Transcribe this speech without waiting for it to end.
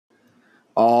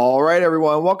All right,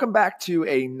 everyone. Welcome back to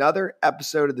another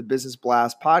episode of the Business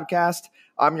Blast podcast.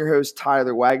 I'm your host,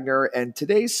 Tyler Wagner, and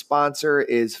today's sponsor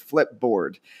is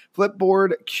Flipboard.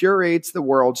 Flipboard curates the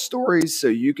world's stories so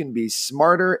you can be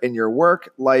smarter in your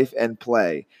work, life, and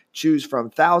play. Choose from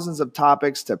thousands of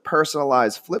topics to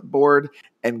personalize Flipboard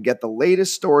and get the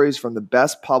latest stories from the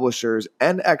best publishers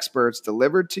and experts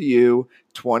delivered to you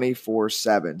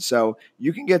 24/7. So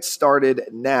you can get started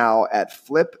now at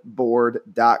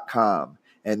flipboard.com.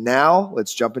 And now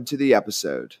let's jump into the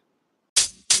episode.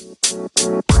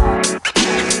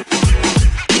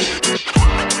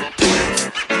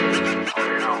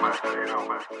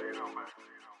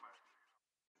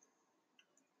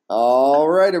 All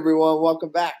right, everyone. Welcome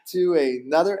back to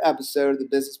another episode of the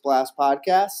Business Blast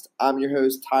podcast. I'm your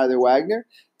host, Tyler Wagner.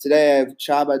 Today I have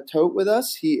Csaba Toth with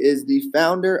us. He is the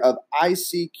founder of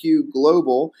ICQ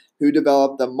Global, who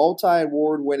developed the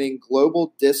multi-award-winning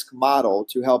global disc model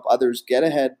to help others get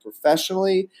ahead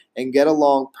professionally and get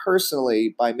along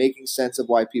personally by making sense of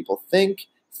why people think,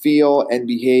 feel, and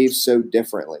behave so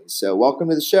differently. So welcome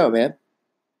to the show, man.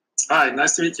 Hi,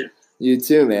 nice to meet you. You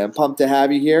too, man. Pumped to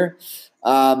have you here.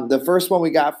 The first one we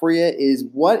got for you is,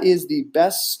 what is the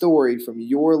best story from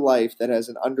your life that has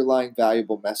an underlying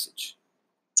valuable message?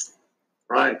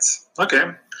 Right.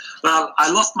 Okay. Well,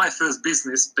 I lost my first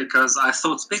business because I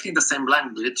thought speaking the same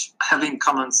language, having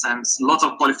common sense, lot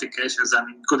of qualifications,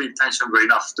 and good intention were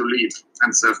enough to lead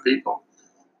and serve people.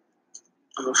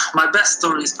 My best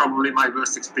story is probably my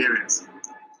worst experience.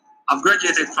 I've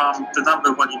graduated from the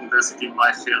 #1 university in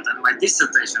my field, and my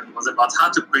dissertation was about how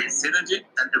to create synergy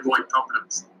and avoid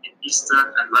problems in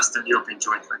Eastern and Western European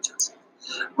joint ventures.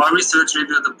 My research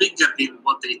revealed a big gap in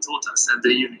what they taught us at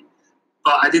the uni.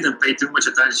 But I didn't pay too much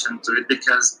attention to it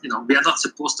because, we are not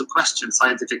supposed to question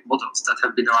scientific models that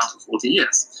have been around for 40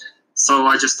 years. So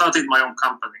I just started my own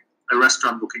company, a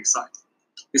restaurant booking site.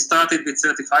 We started with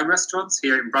 35 restaurants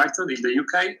here in Brighton in the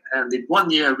UK, and in 1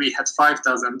 year we had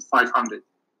 5,500.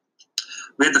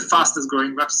 We had the fastest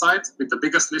growing website with the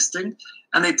biggest listing,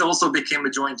 and it also became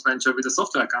a joint venture with a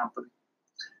software company.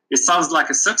 It sounds like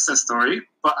a success story,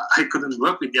 but I couldn't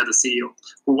work with the other CEO,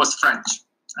 who was French.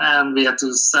 And we had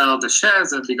to sell the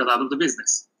shares and we got out of the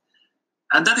business.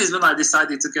 And that is when I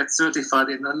decided to get certified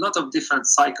in a lot of different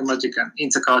psychometric and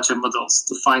interculture models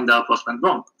to find out what went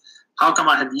wrong. How come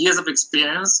I had years of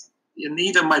experience and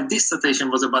even my dissertation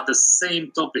was about the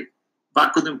same topic, but I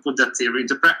couldn't put that theory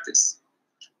into practice?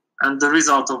 And the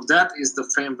result of that is the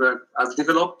framework I've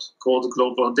developed called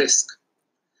Global Disc.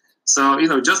 So,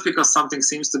 just because something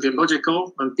seems to be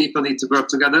logical when people need to work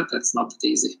together, that's not that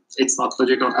easy. It's not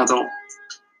logical at all.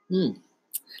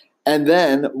 And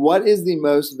then, what is the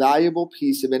most valuable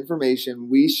piece of information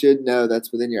we should know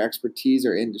that's within your expertise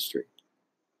or industry?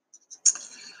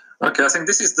 Okay, I think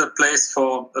this is the place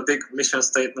for a big mission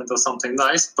statement or something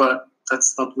nice, but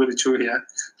that's not really true here.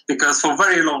 Because for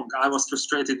very long, I was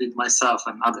frustrated with myself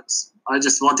and others. I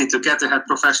just wanted to get ahead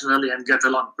professionally and get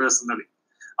along personally.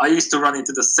 I used to run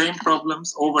into the same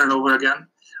problems over and over again,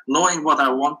 knowing what I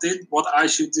wanted, what I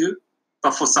should do,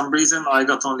 but for some reason, I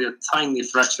got only a tiny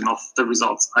fraction of the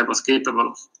results I was capable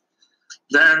of.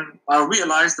 Then I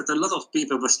realized that a lot of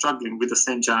people were struggling with the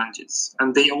same challenges,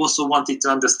 and they also wanted to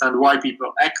understand why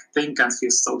people act, think, and feel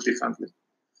so differently.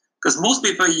 Because most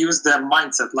people use their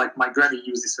mindset like my granny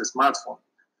uses her smartphone.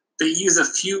 They use a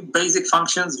few basic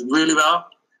functions really well,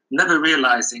 never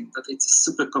realizing that it's a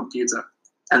supercomputer,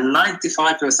 and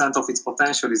 95% of its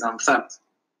potential is untapped.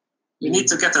 We need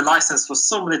to get a license for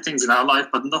so many things in our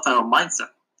life, but not our mindset,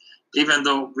 even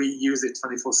though we use it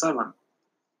 24/7.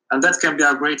 And that can be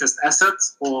our greatest asset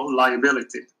or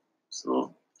liability.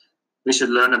 So we should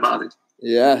learn about it.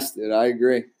 Yes, dude, I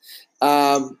agree.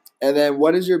 And then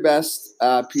what is your best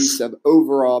piece of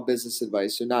overall business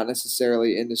advice? So not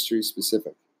necessarily industry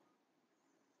specific.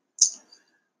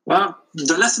 Well,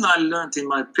 the lesson I learned in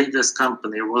my previous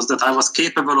company was that I was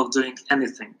capable of doing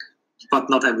anything, but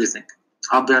not everything.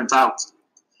 I burnt out.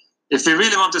 If we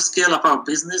really want to scale up our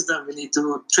business, then we need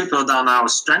to triple down our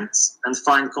strengths and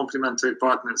find complementary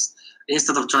partners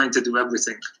instead of trying to do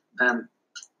everything and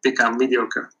become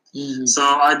mediocre. Mm-hmm. So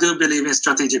I do believe in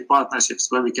strategic partnerships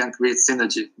where we can create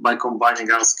synergy by combining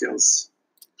our skills.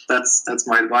 That's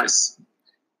my advice.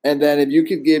 And then if you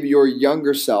could give your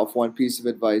younger self one piece of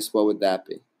advice, what would that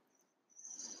be?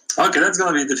 Okay, that's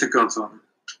going to be a difficult one.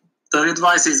 The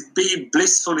advice is be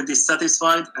blissfully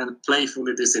dissatisfied and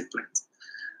playfully disciplined.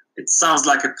 It sounds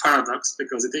like a paradox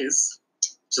because it is,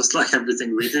 just like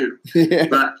everything we do. Yeah.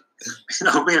 But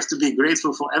we have to be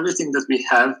grateful for everything that we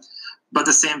have, but at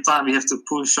the same time we have to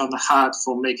push on hard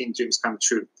for making dreams come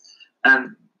true.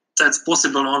 And That's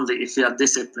possible only if we are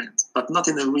disciplined, but not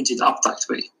in a rigid, uptight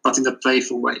way, but in a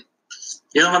playful way.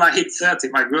 You know, when I hit 30,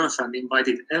 my girlfriend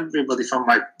invited everybody from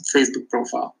my Facebook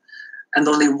profile, and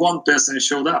only one person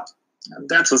showed up. And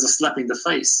that was a slap in the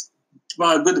face.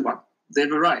 Well, a good one. They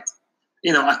were right.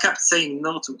 You know, I kept saying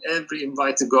no to every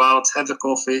invite to go out, have a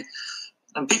coffee,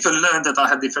 and people learned that I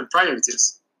had different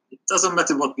priorities. It doesn't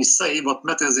matter what we say, what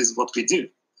matters is what we do.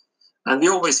 And we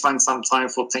always find some time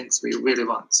for things we really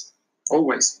want.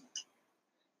 Always.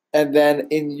 And then,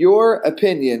 in your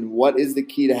opinion, what is the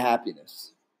key to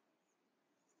happiness?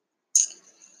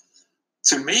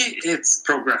 To me, it's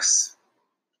progress.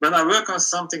 When I work on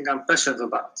something I'm passionate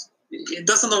about, it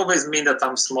doesn't always mean that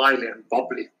I'm smiling and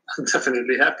bubbly. I'm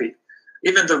definitely happy.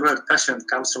 Even the word passion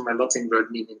comes from a Latin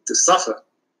word meaning to suffer.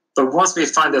 But once we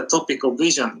find a topic or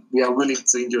vision we are willing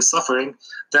to endure suffering,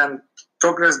 then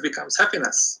progress becomes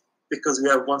happiness because we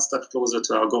are one step closer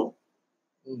to our goal.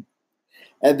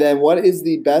 And then what is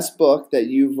the best book that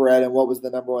you've read, and what was the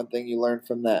number one thing you learned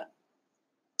from that?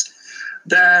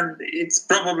 Then it's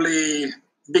probably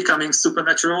Becoming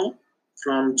Supernatural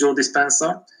from Joe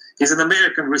Dispenza. He's an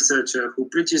American researcher who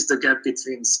bridges the gap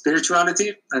between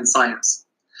spirituality and science.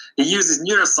 He uses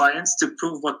neuroscience to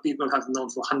prove what people have known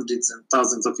for hundreds and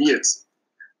thousands of years.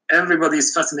 Everybody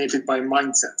is fascinated by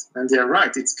mindset, and they are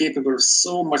right. It's capable of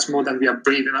so much more than we are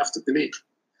brave enough to believe.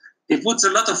 He puts a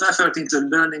lot of effort into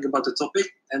learning about the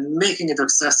topic and making it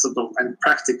accessible and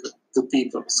practical to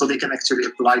people so they can actually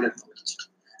apply that knowledge.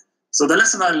 So the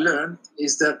lesson I learned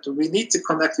is that we need to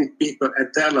connect with people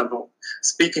at their level,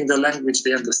 speaking the language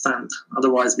they understand.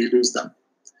 Otherwise, we lose them.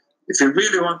 If we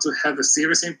really want to have a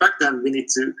serious impact, then we need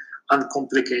to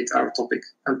uncomplicate our topic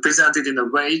and present it in a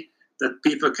way that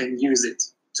people can use it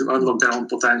to unlock their own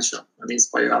potential and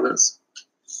inspire others.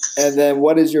 And then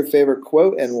what is your favorite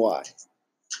quote and why?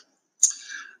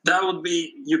 That would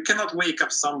be, you cannot wake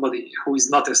up somebody who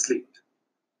is not asleep.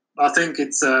 I think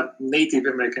it's a Native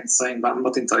American saying, but I'm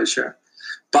not entirely sure.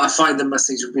 But I find the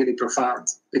message really profound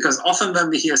because often when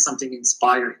we hear something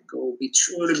inspiring or we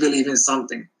truly believe in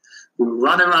something, we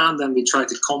run around and we try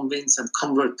to convince and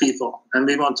convert people. And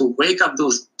we want to wake up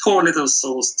those poor little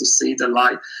souls to see the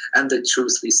light and the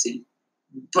truth we see.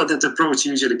 But that approach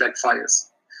usually backfires.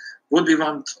 Would we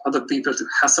want other people to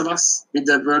hassle us with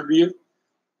their worldview?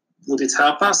 Would it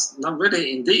help us? Not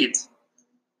really, indeed.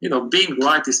 You know, being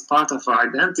right is part of our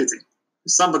identity.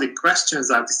 If somebody questions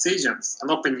our decisions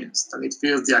and opinions, then it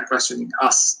feels they are questioning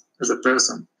us as a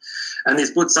person. And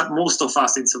it puts up most of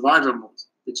us in survival mode,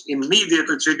 which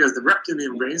immediately triggers the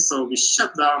reptilian brain, so we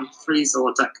shut down, freeze,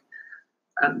 or attack.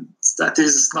 And that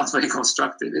is not very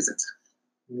constructive, is it?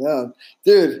 No.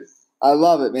 Dude, I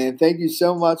love it, man. Thank you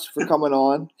so much for coming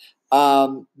on.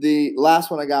 The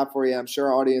last one I got for you, I'm sure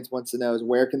our audience wants to know, is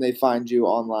where can they find you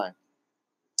online?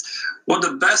 Well,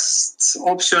 the best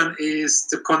option is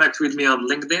to connect with me on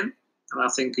LinkedIn, and I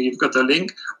think you've got a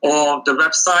link, or the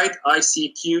website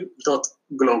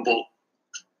icq.global.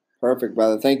 Perfect,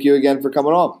 brother. Thank you again for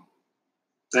coming on.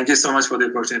 Thank you so much for the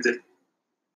opportunity.